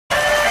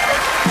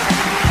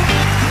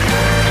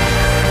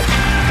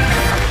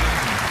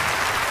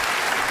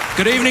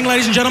Good evening,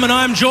 ladies and gentlemen.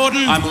 I'm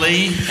Jordan. I'm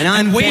Lee.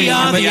 And we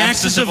are the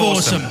Axis of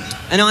Awesome.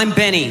 And I'm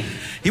Benny.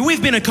 Yeah,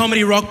 we've been a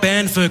comedy rock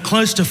band for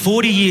close to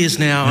 40 years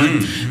now.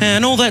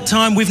 And all that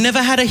time, we've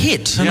never had a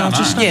hit. And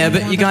Yeah,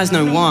 but you guys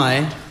know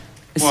why.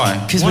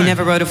 Why? Because we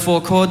never wrote a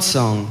four-chord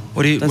song.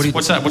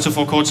 What's that? What's a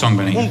four-chord song,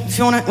 Benny? Well, if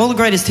you want all the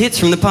greatest hits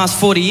from the past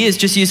 40 years,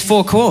 just use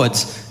 4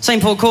 chords.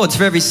 Same 4 chords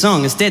for every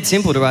song. It's dead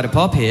simple to write a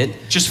pop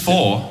hit. Just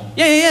 4?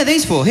 Yeah,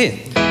 these 4. Here.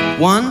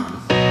 1,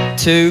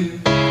 2,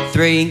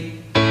 3,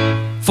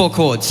 4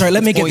 chords. Sorry,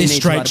 let me get this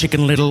straight,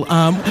 Chicken Little.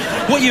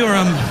 What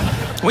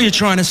you're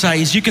trying to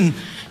say is you can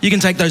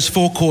take those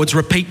 4 chords,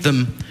 repeat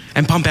them,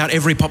 and pump out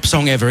every pop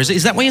song ever.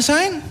 Is that what you're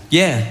saying?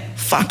 Yeah.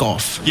 Fuck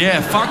off.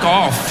 Yeah, fuck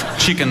off,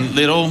 Chicken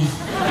Little.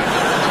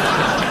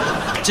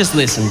 Just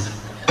listen.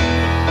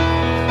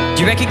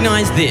 Do you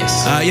recognise this?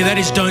 Yeah, that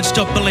is Don't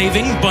Stop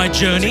Believing by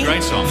Journey. It's a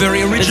great song.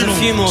 Very original. There's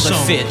a few more that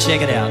fit.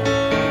 Check it out.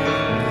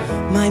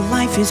 My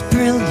life is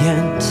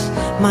brilliant.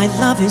 My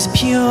love is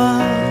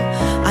pure.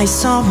 I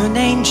saw an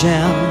angel.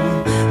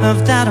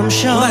 Of that I'm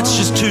sure. Well, that's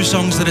just 2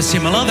 songs that are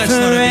similar. That's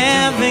not a big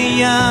forever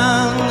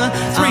young.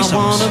 3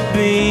 songs. I wanna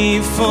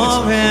be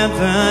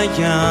forever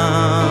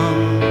young.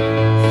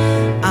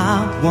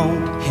 I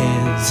won't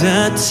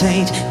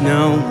hesitate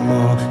no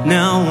more,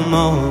 no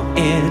more.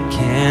 It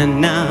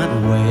cannot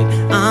wait.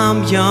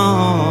 I'm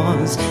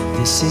yours.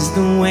 This is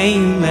the way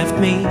you left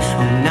me.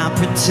 I'm not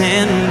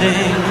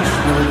pretending.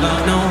 No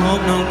love, no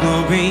hope, no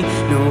glory,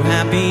 no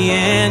happy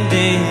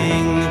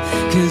ending.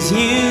 'Cause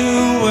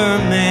you were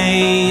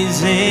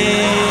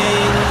amazing.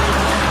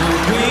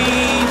 We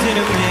did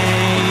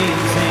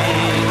amazing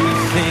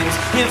things.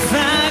 If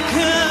I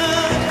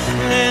could,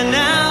 then I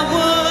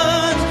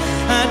would.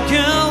 I'd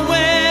go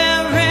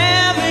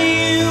wherever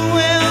you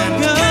will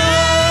go.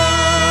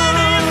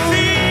 Can you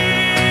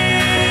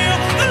feel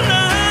the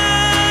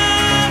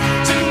love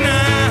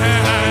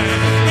tonight?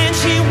 And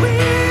she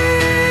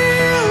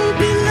will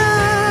be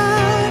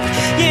loved.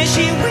 Yeah,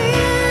 she will.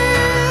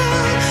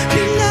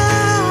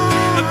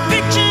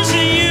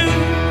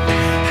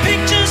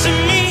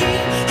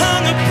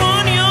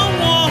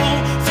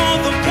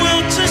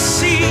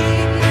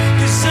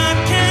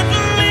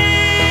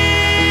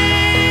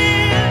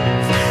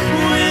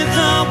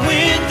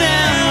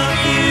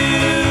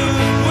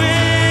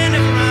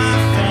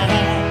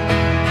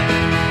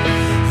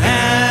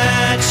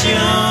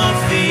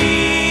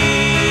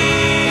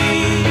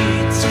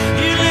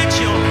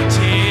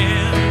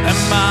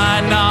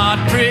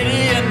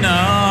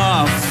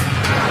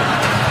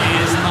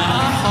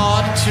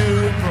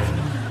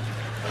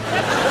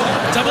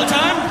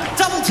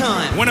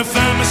 When I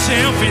find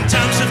myself in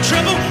times of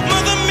trouble,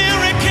 Mother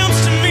Mary comes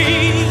to me.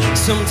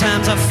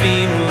 Sometimes I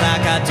feel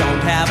like I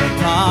don't have a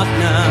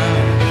partner.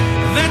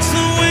 That's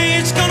the way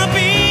it's gonna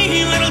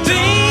be, little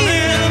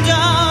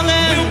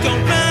darling. We'll go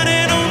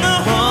riding on the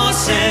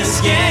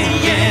horses,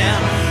 yeah.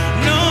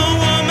 No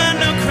woman,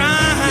 no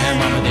cry. Yeah,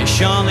 Mama, there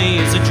surely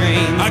is a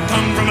dream. I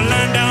come from a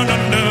land down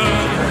under.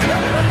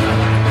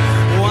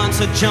 Once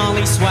a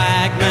jolly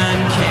swagman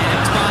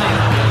kept by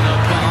a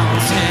billabong.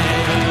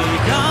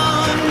 Take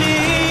on me.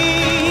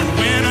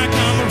 When I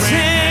come around.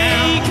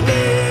 Take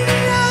me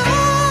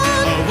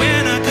out.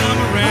 When I come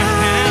around.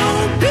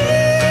 I'll be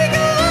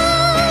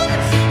gone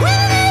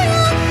when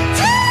you're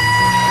dead.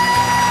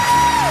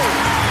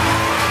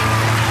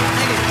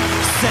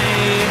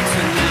 Save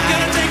tonight.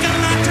 Gonna take a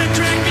lot to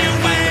drag me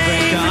away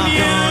from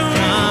you.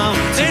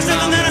 There's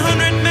nothing that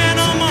 100 men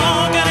or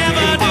more could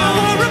ever do.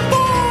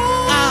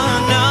 I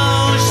know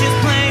she's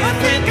playing with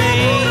me.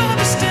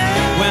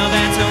 Well,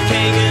 that's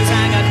okay, 'cause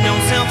I got no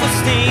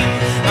self-esteem.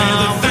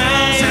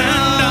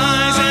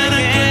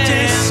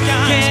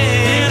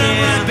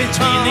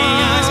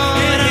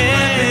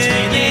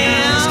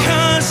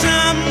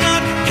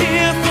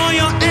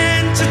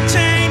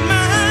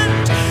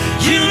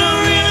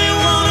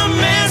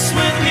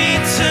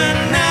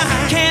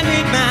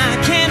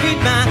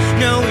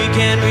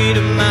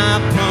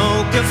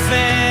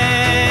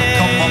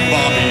 Come on,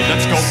 Bobby,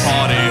 let's go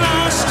party.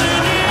 Lost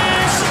and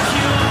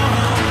insecure.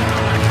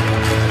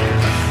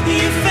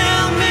 You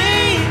found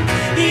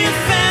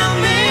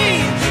me.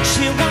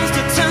 She wants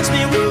to touch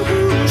me, woo.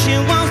 She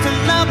wants to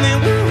love me,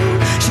 woo.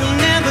 She'll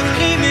never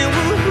leave me,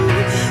 woo.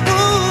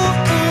 Ooh.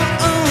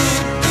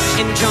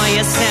 Enjoy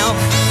yourself.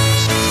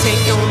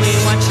 Take only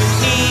what you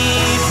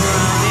need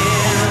from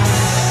it.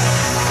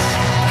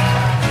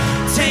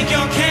 Take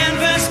your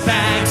canvas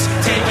bags.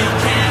 Take your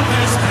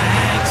canvas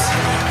bags.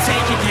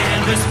 Take your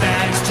canvas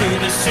bags to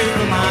the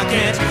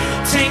supermarket.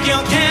 Take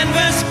your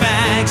canvas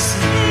bags.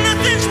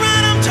 Nothing's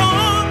right, I'm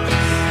torn.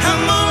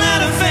 I'm all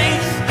out of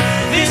faith.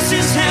 This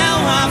is how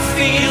I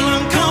feel.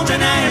 I'm cold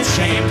and I am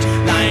shamed,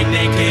 lying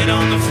naked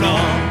on the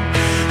floor.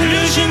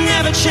 Illusion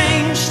never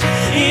changed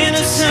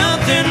into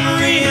something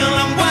real.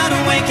 I'm wide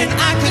awake and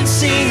I can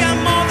see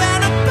I'm more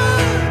than a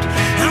bird.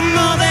 I'm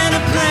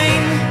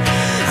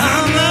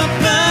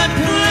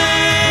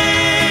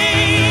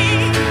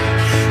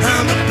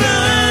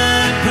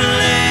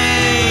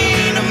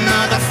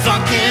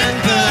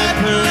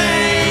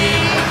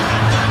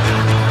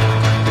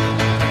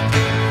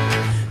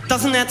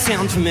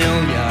sound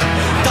familiar?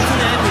 Doesn't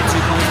that hit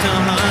too close to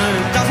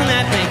home? Doesn't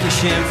that make you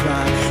shiver?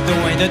 The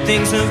way that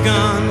things have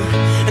gone.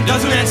 And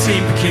doesn't that seem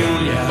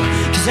peculiar?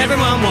 Cause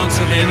everyone wants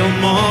a little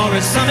more.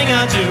 It's something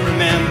I do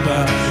remember.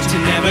 To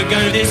never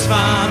go this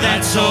far,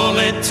 that's all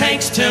it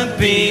takes to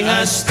be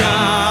a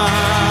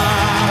star.